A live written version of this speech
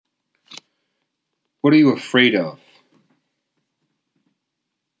What are you afraid of?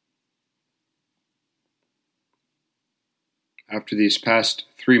 After these past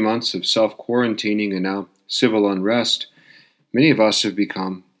 3 months of self-quarantining and now civil unrest, many of us have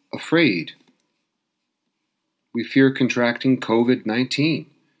become afraid. We fear contracting COVID-19.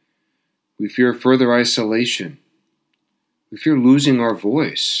 We fear further isolation. We fear losing our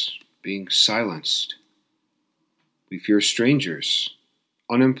voice, being silenced. We fear strangers,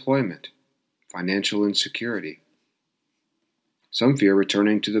 unemployment, financial insecurity. Some fear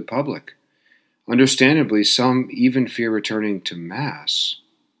returning to the public. Understandably, some even fear returning to Mass.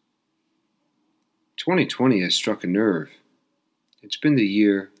 2020 has struck a nerve. It's been the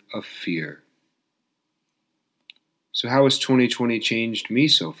year of fear. So how has 2020 changed me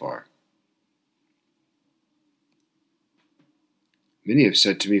so far? Many have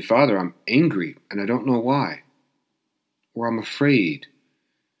said to me, "Father, I'm angry and I don't know why." Or I'm afraid.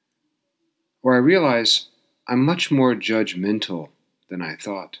 Or I realize I'm much more judgmental than I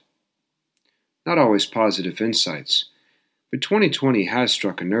thought. Not always positive insights, but 2020 has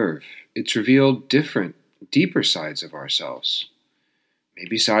struck a nerve. It's revealed different, deeper sides of ourselves.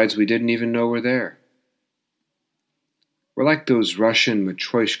 Maybe sides we didn't even know were there. We're like those Russian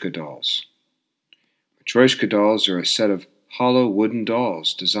Matryoshka dolls. Matryoshka dolls are a set of hollow wooden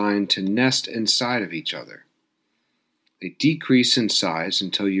dolls designed to nest inside of each other. They decrease in size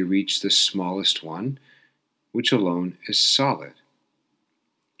until you reach the smallest one, which alone is solid.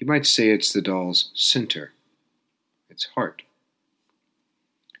 You might say it's the doll's center, its heart.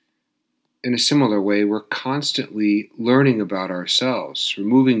 In a similar way, we're constantly learning about ourselves,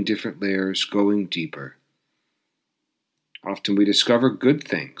 removing different layers, going deeper. Often we discover good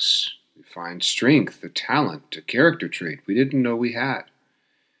things. We find strength, a talent, a character trait we didn't know we had.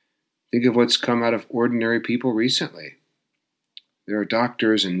 Think of what's come out of ordinary people recently. There are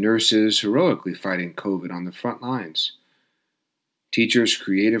doctors and nurses heroically fighting COVID on the front lines. Teachers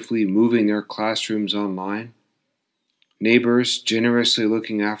creatively moving their classrooms online. Neighbors generously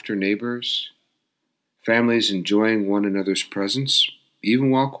looking after neighbors. Families enjoying one another's presence, even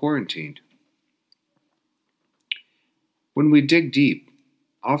while quarantined. When we dig deep,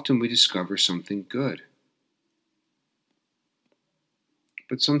 often we discover something good.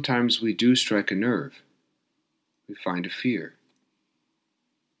 But sometimes we do strike a nerve. We find a fear.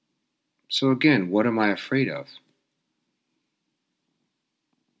 So again, what am I afraid of?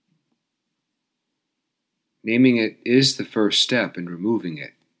 Naming it is the first step in removing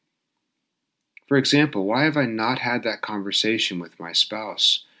it. For example, why have I not had that conversation with my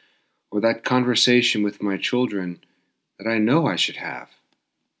spouse, or that conversation with my children that I know I should have?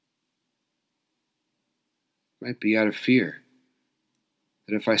 It might be out of fear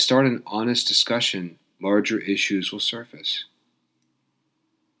that if I start an honest discussion, larger issues will surface.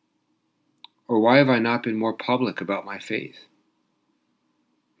 Or why have I not been more public about my faith?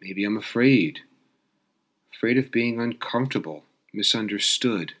 Maybe I'm afraid of being uncomfortable,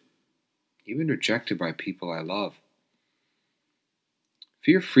 misunderstood, even rejected by people I love.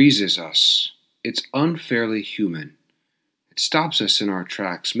 Fear freezes us. It's unfairly human. It stops us in our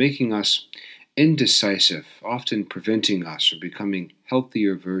tracks, making us indecisive, often preventing us from becoming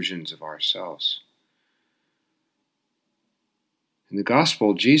healthier versions of ourselves. In the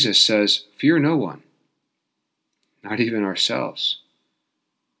gospel, Jesus says, "Fear no one, not even ourselves."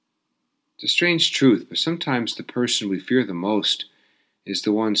 It's a strange truth, but sometimes the person we fear the most is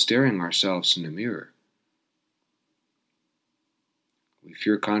the one staring ourselves in the mirror. We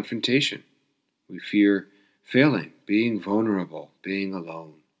fear confrontation. We fear failing, being vulnerable, being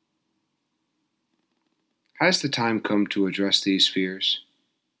alone. Has the time come to address these fears?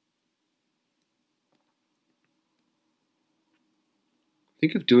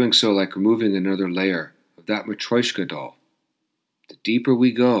 Think of doing so like removing another layer of that Matryoshka doll. The deeper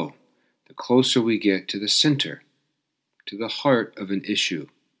we go, the closer we get to the center, to the heart of an issue,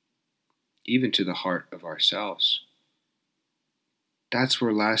 even to the heart of ourselves. That's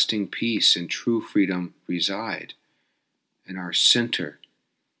where lasting peace and true freedom reside, in our center,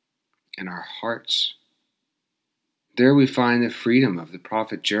 in our hearts. There we find the freedom of the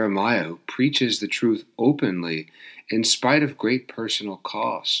prophet Jeremiah, who preaches the truth openly in spite of great personal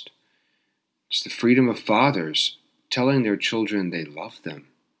cost. It's the freedom of fathers telling their children they love them.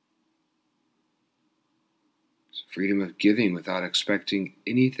 It's the freedom of giving without expecting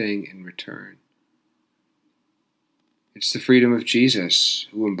anything in return. It's the freedom of Jesus,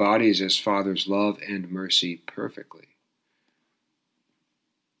 who embodies his Father's love and mercy perfectly.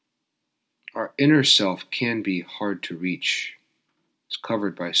 Our inner self can be hard to reach. It's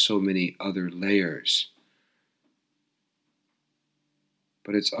covered by so many other layers.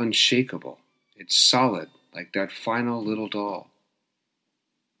 But it's unshakable. It's solid like that final little doll.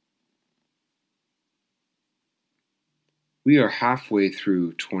 We are halfway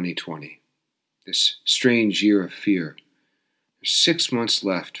through 2020, this strange year of fear. There's 6 months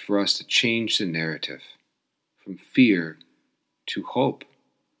left for us to change the narrative from fear to hope.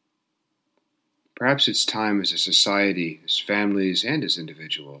 Perhaps it's time as a society, as families, and as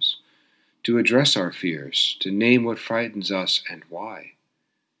individuals to address our fears, to name what frightens us and why,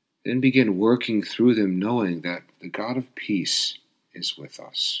 then begin working through them knowing that the God of peace is with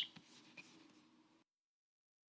us.